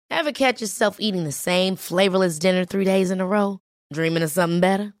Ever catch yourself eating the same flavorless dinner 3 days in a row? Dreaming of something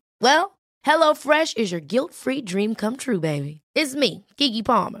better? Well, HelloFresh is your guilt-free dream come true, baby. It's me, Keke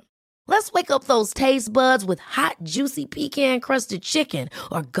Palmer. Let's wake up those taste buds with hot, juicy pecan-crusted chicken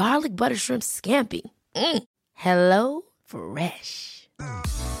or garlic butter shrimp scampi. Hello Fresh.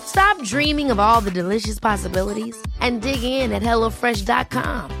 Stop dreaming of all the delicious possibilities and dig in at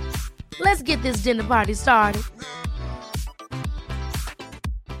HelloFresh.com. Let's get this dinner party started.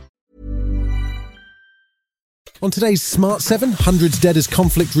 On today's Smart 7, hundreds dead as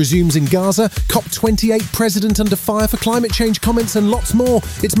conflict resumes in Gaza, COP28 president under fire for climate change comments and lots more.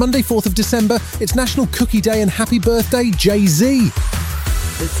 It's Monday, 4th of December. It's National Cookie Day and happy birthday, Jay-Z.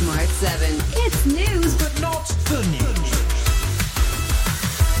 The Smart 7. It's news, but not the news.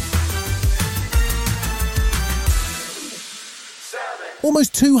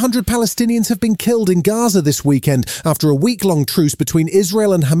 Almost 200 Palestinians have been killed in Gaza this weekend after a week-long truce between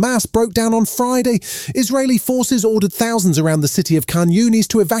Israel and Hamas broke down on Friday. Israeli forces ordered thousands around the city of Khan Yunis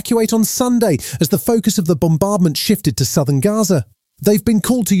to evacuate on Sunday as the focus of the bombardment shifted to southern Gaza. They've been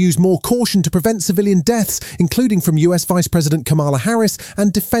called to use more caution to prevent civilian deaths, including from US Vice President Kamala Harris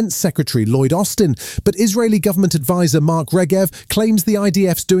and Defense Secretary Lloyd Austin. But Israeli government advisor Mark Regev claims the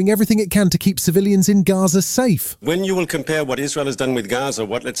IDF's doing everything it can to keep civilians in Gaza safe. When you will compare what Israel has done with Gaza,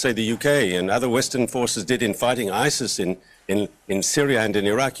 what, let's say, the UK and other Western forces did in fighting ISIS in Syria and in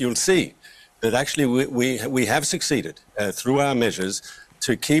Iraq, you'll see that actually we have succeeded through our measures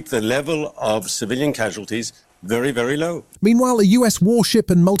to keep the level of civilian casualties very, very low. Meanwhile, a US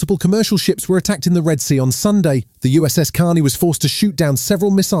warship and multiple commercial ships were attacked in the Red Sea on Sunday. The USS Carney was forced to shoot down several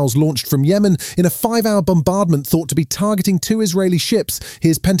missiles launched from Yemen in a 5-hour bombardment thought to be targeting 2 Israeli ships.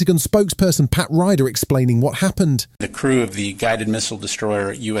 Here's Pentagon spokesperson Pat Ryder explaining what happened. The crew of the guided missile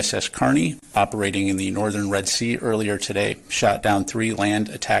destroyer USS Carney, operating in the northern Red Sea earlier today, shot down 3 land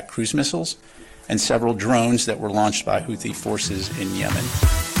attack cruise missiles and several drones that were launched by Houthi forces in Yemen.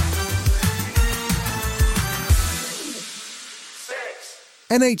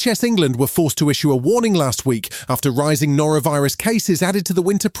 NHS England were forced to issue a warning last week after rising norovirus cases added to the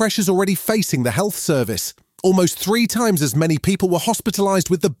winter pressures already facing the health service. Almost 3 times as many people were hospitalised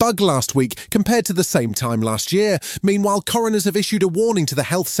with the bug last week compared to the same time last year. Meanwhile, coroners have issued a warning to the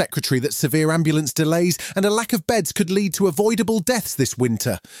Health Secretary that severe ambulance delays and a lack of beds could lead to avoidable deaths this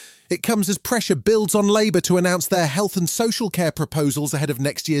winter. It comes as pressure builds on Labour to announce their health and social care proposals ahead of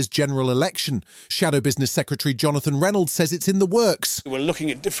next year's general election. Shadow Business Secretary Jonathan Reynolds says it's in the works. We're looking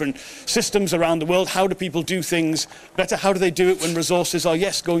at different systems around the world. How do people do things better? How do they do it when resources are,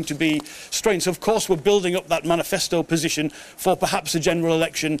 yes, going to be strained? So, of course, we're building up that manifesto position for perhaps a general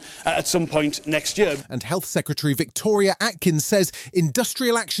election at some point next year. And Health Secretary Victoria Atkins says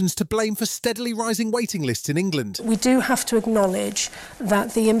industrial actions to blame for steadily rising waiting lists in England. We do have to acknowledge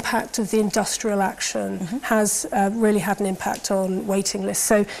that the impact of the industrial action has really had an impact on waiting lists.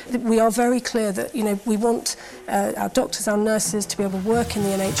 So we are very clear that, we want our doctors, our nurses to be able to work in the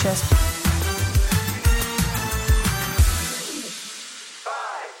NHS.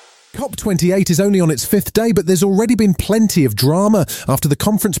 COP28 is only on its 5th day, but there's already been plenty of drama after the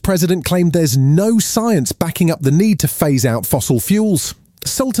conference president claimed there's no science backing up the need to phase out fossil fuels.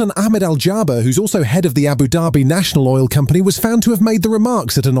 Sultan Ahmed Al Jaber, who's also head of the Abu Dhabi National Oil Company, was found to have made the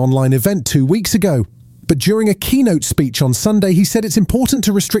remarks at an online event 2 weeks ago. But during a keynote speech on Sunday, he said it's important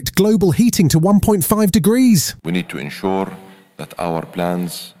to restrict global heating to 1.5 degrees. We need to ensure that our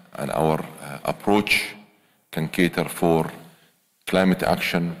plans and our approach can cater for climate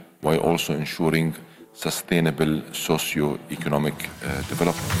action while also ensuring sustainable socio-economic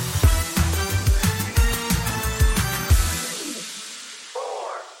development.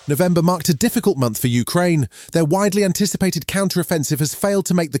 November marked a difficult month for Ukraine. Their widely anticipated counter-offensive has failed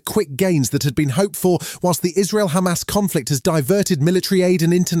to make the quick gains that had been hoped for, whilst the Israel-Hamas conflict has diverted military aid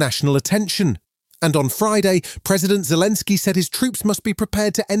and international attention. And on Friday, President Zelensky said his troops must be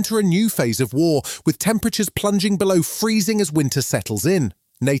prepared to enter a new phase of war, with temperatures plunging below freezing as winter settles in.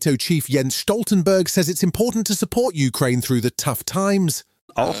 NATO chief Jens Stoltenberg says it's important to support Ukraine through the tough times.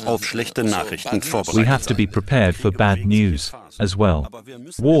 We have to be prepared for bad news as well.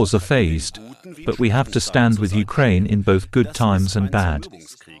 Wars are phased, but we have to stand with Ukraine in both good times and bad.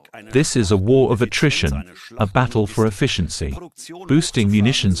 This is a war of attrition, a battle for efficiency. Boosting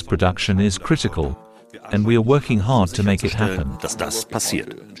munitions production is critical, and we are working hard to make it happen.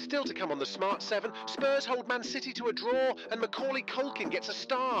 Still to come on the Smart 7, Spurs hold Man City to a draw, and Macaulay Culkin gets a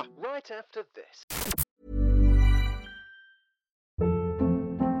star right after this.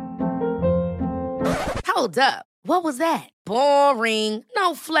 Hold up. What was that? Boring.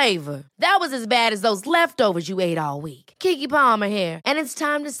 No flavor. That was as bad as those leftovers you ate all week. Keke Palmer here, and it's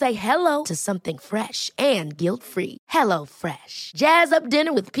time to say hello to something fresh and guilt-free. Hello Fresh. Jazz up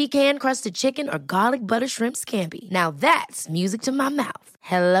dinner with pecan-crusted chicken or garlic butter shrimp scampi. Now that's music to my mouth.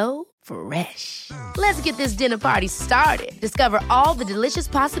 Hello Fresh. Let's get this dinner party started. Discover all the delicious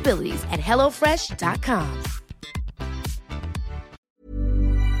possibilities at hellofresh.com.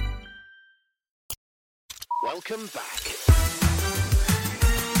 Welcome back.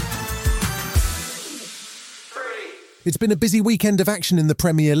 It's been a busy weekend of action in the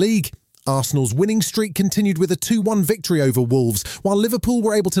Premier League. Arsenal's winning streak continued with a 2-1 victory over Wolves, while Liverpool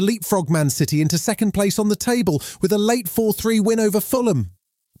were able to leapfrog Man City into second place on the table with a late 4-3 win over Fulham.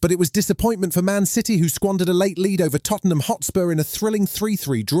 But it was disappointment for Man City, who squandered a late lead over Tottenham Hotspur in a thrilling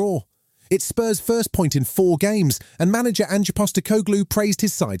 3-3 draw. It's Spurs' first point in 4 games, and manager Ange Postecoglou praised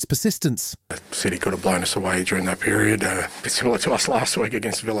his side's persistence. City could have blown us away during that period, a bit similar to us last week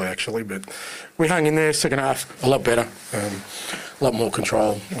against Villa actually, but we hung in there. Second half a lot better, a lot more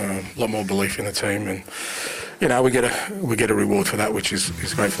control, a lot more belief in the team, and you know we get a reward for that, which is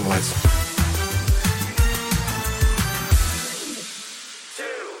great for the lads.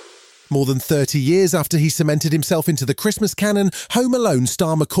 More than 30 years after he cemented himself into the Christmas canon, Home Alone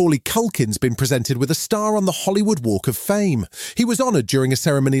star Macaulay Culkin's been presented with a star on the Hollywood Walk of Fame. He was honoured during a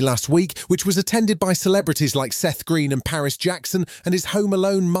ceremony last week, which was attended by celebrities like Seth Green and Paris Jackson and his Home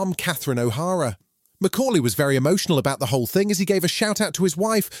Alone mum Catherine O'Hara. Macaulay was very emotional about the whole thing as he gave a shout-out to his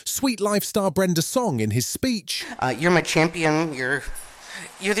wife, Sweet Life star Brenda Song, in his speech. You're my champion. You're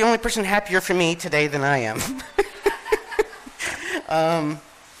the only person happier for me today than I am.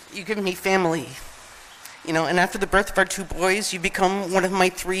 You've given me family, you know, and after the birth of our 2 boys, you've become one of my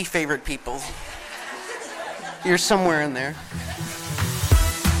 3 favorite people. You're somewhere in there.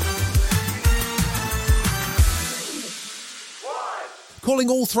 Calling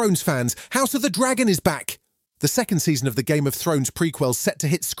all Thrones fans, House of the Dragon is back. The second season of the Game of Thrones prequel set to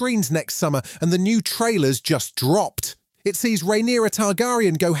hit screens next summer, and the new trailers just dropped. It sees Rhaenyra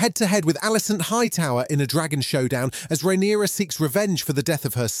Targaryen go head-to-head with Alicent Hightower in a dragon showdown as Rhaenyra seeks revenge for the death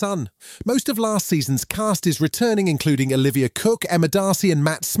of her son. Most of last season's cast is returning, including Olivia Cook, Emma Darcy and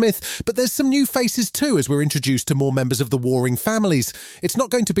Matt Smith, but there's some new faces too as we're introduced to more members of the warring families. It's not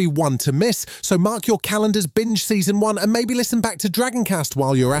going to be one to miss, so mark your calendars, binge season 1 and maybe listen back to Dragoncast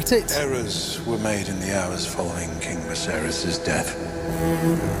while you're at it. Errors were made in the hours following King Viserys' death.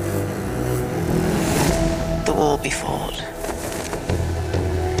 The war be fought.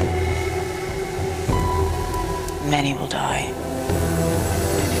 Many will die.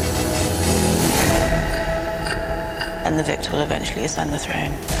 And the victor will eventually ascend the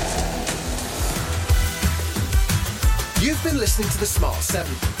throne. You've been listening to The Smart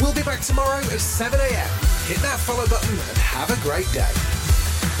 7. We'll be back tomorrow at 7 a.m. Hit that follow button and have a great day.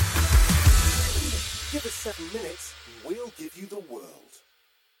 Give us 7 minutes and we'll give you the world.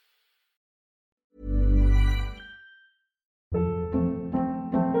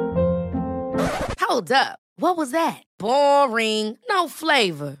 Hold up. What was that? Boring. No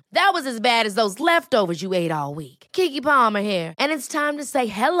flavor. That was as bad as those leftovers you ate all week. Keke Palmer here, and it's time to say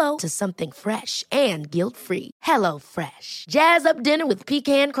hello to something fresh and guilt-free. Hello Fresh. Jazz up dinner with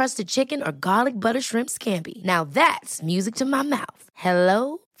pecan-crusted chicken or garlic butter shrimp scampi. Now that's music to my mouth.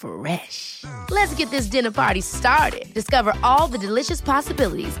 Hello Fresh. Let's get this dinner party started. Discover all the delicious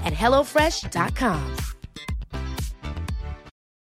possibilities at hellofresh.com.